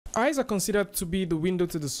Eyes are considered to be the window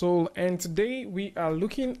to the soul, and today we are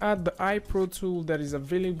looking at the Eye Pro tool that is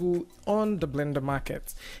available on the Blender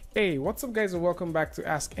market. Hey, what's up guys, and welcome back to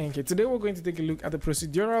askNK. Today we're going to take a look at the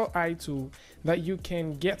Procedural Eye tool that you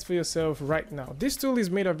can get for yourself right now. This tool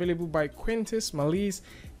is made available by Quintus Malise,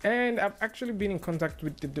 and I've actually been in contact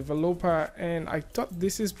with the developer and I thought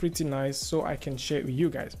this is pretty nice, so I can share it with you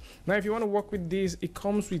guys. Now if you want to work with this, it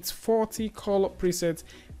comes with 40 color presets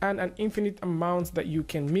and an infinite amount that you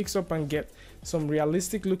can mix up and get some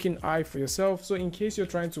realistic looking eye for yourself. So in case you're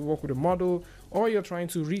trying to work with a model or you're trying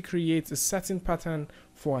to recreate a certain pattern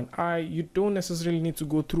for an eye, you don't necessarily need to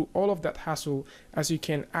go through all of that hassle, as you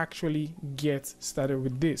can actually get started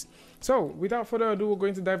with this. So without further ado, we're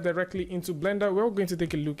going to dive directly into Blender. We're going to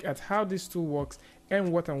take a look at how this tool works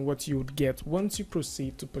and what you would get once you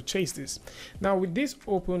proceed to purchase this. Now with this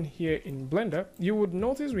open here in Blender, you would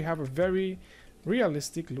notice we have a very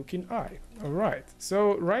realistic looking eye. All right,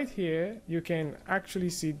 so right here you can actually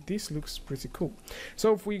see this looks pretty cool.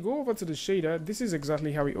 So if we go over to the shader, this is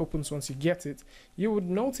exactly how it opens once you get it. You would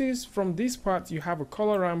notice from this part you have a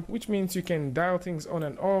color ramp, which means you can dial things on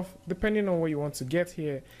and off depending on what you want to get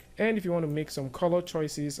here. And if you want to make some color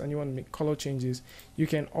choices and you want to make color changes, you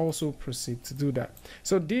can also proceed to do that.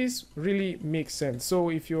 So this really makes sense. So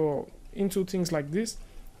if you're into things like this,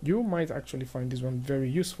 you might actually find this one very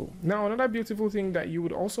useful. Now another beautiful thing that you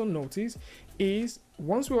would also notice is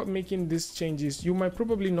once we're making these changes, you might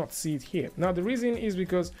probably not see it here. Now the reason is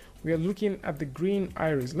because we are looking at the green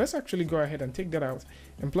iris. Let's actually go ahead and take that out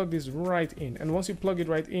and plug this right in, and once you plug it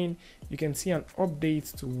right in, you can see an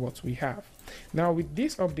update to what we have. Now with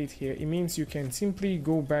this update here, it means you can simply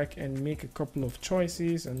go back and make a couple of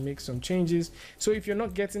choices and make some changes. So if you're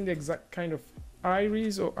not getting the exact kind of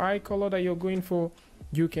iris or eye color that you're going for,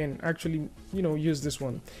 you can actually use this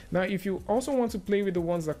one. Now if you also want to play with the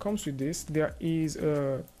ones that comes with this, there is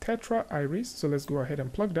a tetra iris, so let's go ahead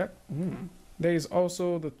and plug that. There is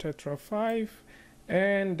also the tetra 5,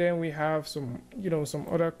 and then we have some some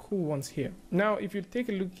other cool ones here. Now if you take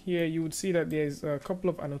a look here, you would see that there's a couple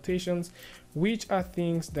of annotations which are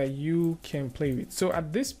things that you can play with. So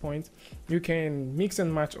at this point you can mix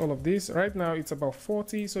and match all of this. Right now it's about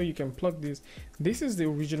 40, so you can plug this. This is the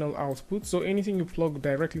original output, so anything you plug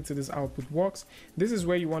directly to this output works. This is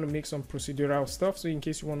where you want to make some procedural stuff, so in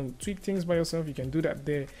case you want to tweak things by yourself, you can do that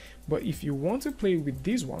there. But if you want to play with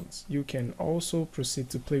these ones, you can also proceed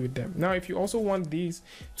to play with them. Now if you also want these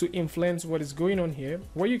to influence what is going on here,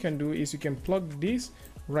 what you can do is you can plug this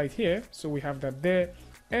right here, so we have that there,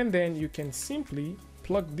 and then you can simply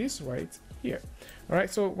plug this right here. All right,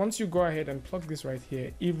 so once you go ahead and plug this right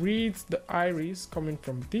here, it reads the iris coming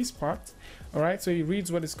from this part. All right, so it reads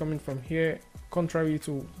what is coming from here, contrary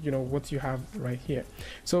to what you have right here.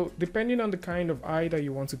 So depending on the kind of eye that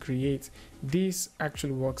you want to create, this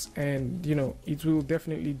actually works, and it will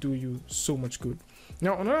definitely do you so much good.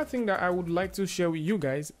 Now another thing that I would like to share with you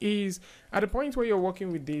guys is at the point where you're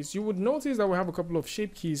working with this, you would notice that we have a couple of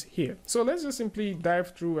shape keys here. So let's just simply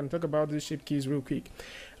dive through and talk about these shape keys real quick.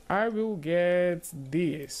 I will get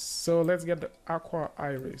this, so let's get the aqua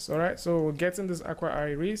iris. All right, so we're getting this aqua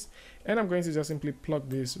iris, and I'm going to just simply plug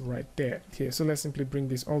this right there here. So let's simply bring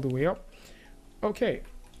this all the way up. Okay,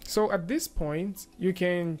 so at this point you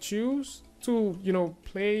can choose to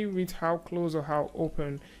play with how close or how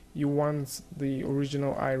open you want the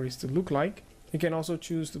original iris to look like. You can also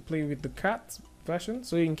choose to play with the cat version,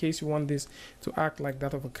 so in case you want this to act like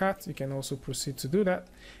that of a cat, you can also proceed to do that.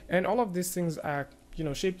 And all of these things are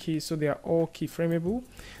shape keys, so they are all keyframeable.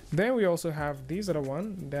 Then we also have these other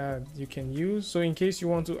one that you can use, so in case you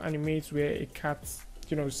want to animate where a cat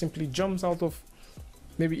simply jumps out of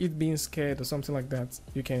maybe it being scared or something like that,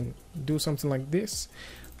 you can do something like this.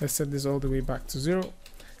 Let's set this all the way back to 0.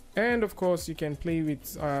 And of course you can play with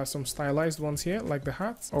some stylized ones here like the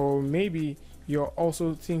hat, or maybe you're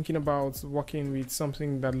also thinking about working with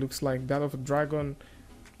something that looks like that of a dragon,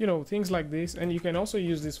 things like this. And you can also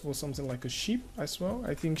use this for something like a sheep as well.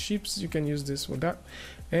 I think sheeps, you can use this for that,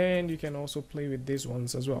 and you can also play with these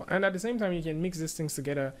ones as well. And at the same time you can mix these things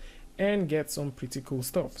together and get some pretty cool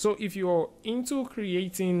stuff. So if you're into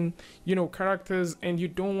creating characters and you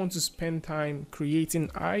don't want to spend time creating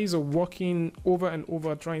eyes or working over and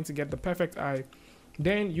over trying to get the perfect eye,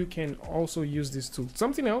 then you can also use this tool.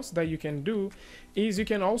 Something else that you can do is you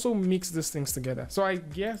can also mix these things together. So I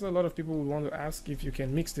guess a lot of people would want to ask if you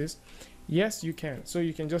can mix this. Yes, you can. So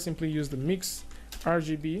you can just simply use the mix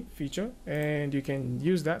RGB feature and you can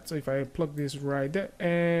use that. So if I plug this right there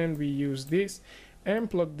and we use this and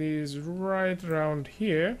plug this right around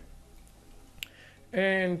here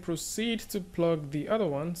and proceed to plug the other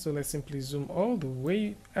one, so let's simply zoom all the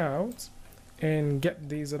way out and get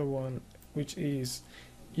this other one, which is,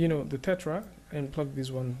 you know, the tetra, and plug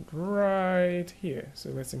this one right here. So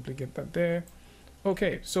let's simply get that there.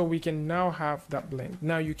 Okay, so we can now have that blend.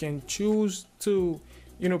 Now you can choose to,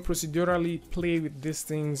 you know, procedurally play with these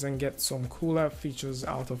things and get some cooler features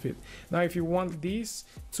out of it. Now if you want these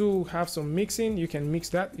to have some mixing, you can mix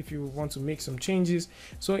that if you want to make some changes.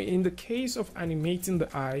 So in the case of animating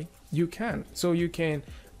the eye, you can. So you can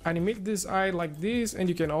animate this eye like this, and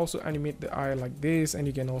you can also animate the eye like this, and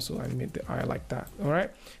you can also animate the eye like that. All right,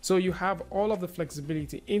 so you have all of the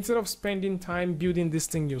flexibility. Instead of spending time building this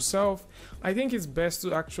thing yourself, I think it's best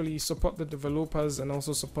to actually support the developers and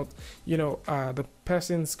also support, you know, the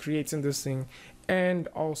persons creating this thing, and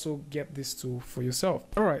also get this tool for yourself.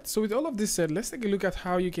 All right, so with all of this said, let's take a look at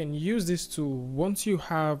how you can use this tool once you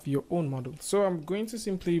have your own model. So I'm going to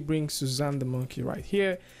simply bring Suzanne the monkey right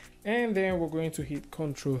here, and then we're going to hit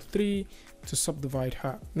Ctrl+3 to subdivide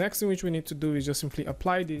her. Next thing which we need to do is just simply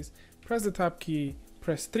apply this, press the tab key,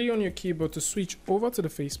 press 3 on your keyboard to switch over to the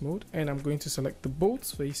face mode, and I'm going to select the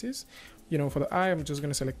both faces. You know, for the eye, I'm just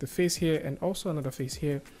going to select the face here and also another face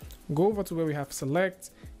here. Go over to where we have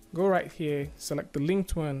select, go right here, select the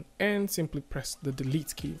linked one, and simply press the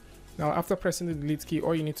delete key. Now after pressing the delete key,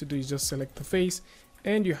 all you need to do is just select the face,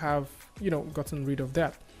 and you have, you know, gotten rid of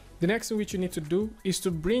that. The next thing which you need to do is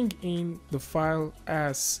to bring in the file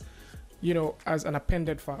as, you know, as an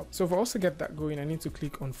appended file. So for us to get that going, I need to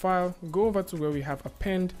click on file, go over to where we have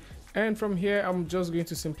append, and from here I'm just going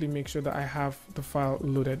to simply make sure that I have the file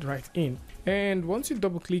loaded right in. And once you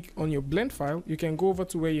double click on your blend file, you can go over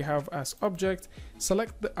to where you have as object,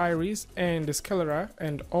 select the iris and the sclera,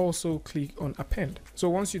 and also click on append. So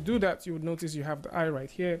once you do that, you would notice you have the eye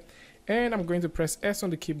right here, and I'm going to press S on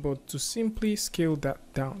the keyboard to simply scale that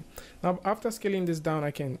down. Now after scaling this down, I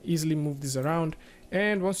can easily move this around,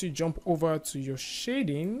 and once you jump over to your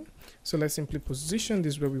shading, so let's simply position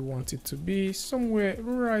this where we want it to be, somewhere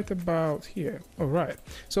right about here. All right,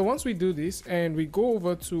 so once we do this and we go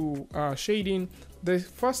over to shading, the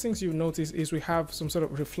first things you notice is we have some sort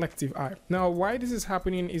of reflective eye. Now why this is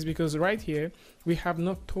happening is because right here we have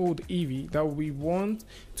not told Eevee that we want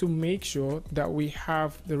to make sure that we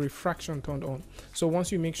have the refraction turned on. So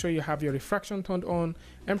once you make sure you have your refraction turned on,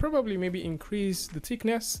 and probably maybe increase the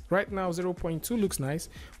thickness. Right now 0.2 looks nice,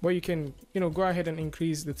 but you can, you know, go ahead and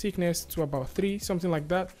increase the thickness to about 3, something like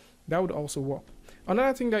that. That would also work.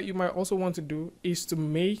 Another thing that you might also want to do is to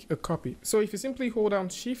make a copy. So if you simply hold down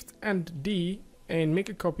Shift and D and make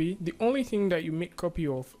a copy, the only thing that you make copy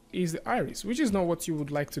of is the iris, which is not what you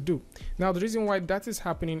would like to do. Now the reason why that is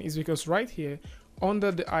happening is because right here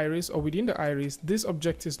under the iris or within the iris, this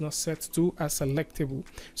object is not set to as selectable.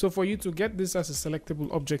 So for you to get this as a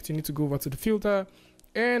selectable object, you need to go over to the filter,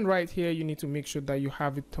 and right here you need to make sure that you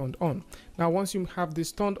have it turned on. Now once you have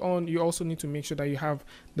this turned on, you also need to make sure that you have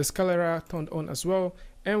the sclera turned on as well,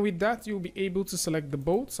 and with that you'll be able to select the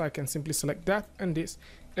both. So I can simply select that and this,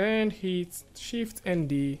 and hit Shift and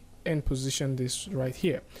D and position this right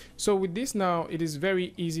here. So with this now, it is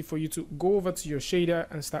very easy for you to go over to your shader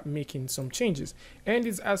and start making some changes, and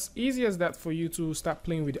it's as easy as that for you to start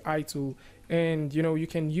playing with the eye tool. And you know, you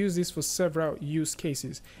can use this for several use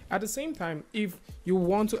cases. At the same time, if you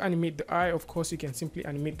want to animate the eye, of course you can simply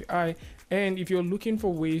animate the eye, and if you're looking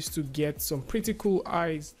for ways to get some pretty cool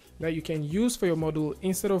eyes that you can use for your model,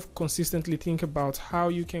 instead of consistently think about how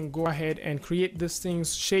you can go ahead and create these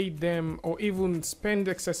things, shade them, or even spend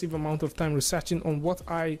excessive amount of time researching on what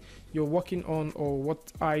eye you're working on or what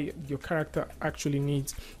eye your character actually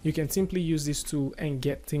needs, you can simply use this tool and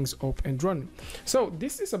get things up and running. So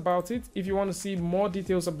this is about it. If you want to see more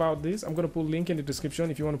details about this, I'm going to put a link in the description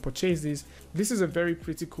if you want to purchase this. This is a very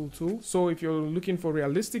pretty cool tool. So if you're looking for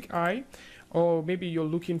realistic eye, or maybe you're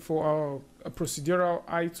looking for a procedural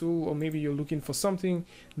eye tool, or maybe you're looking for something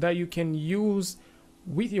that you can use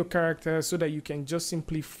with your character so that you can just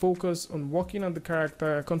simply focus on working on the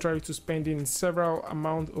character, contrary to spending several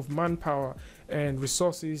amount of manpower and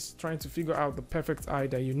resources trying to figure out the perfect eye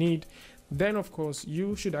that you need, then of course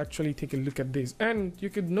you should actually take a look at this. And you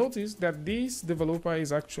could notice that this developer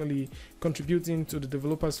is actually contributing to the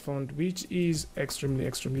developers fund, which is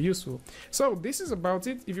extremely useful. So this is about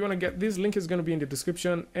it. If you want to get this, link is going to be in the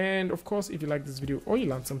description. And of course, if you like this video or you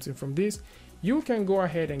learned something from this, you can go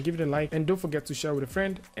ahead and give it a like, and don't forget to share with a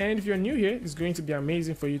friend. And if you're new here, it's going to be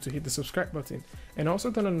amazing for you to hit the subscribe button and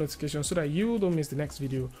also turn on notifications so that you don't miss the next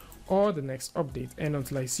video or the next update. And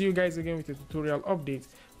until I see you guys again with a tutorial update,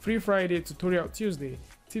 Free Friday, Tutorial Tuesday,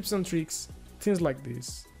 tips and tricks, things like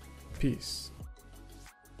this. Peace.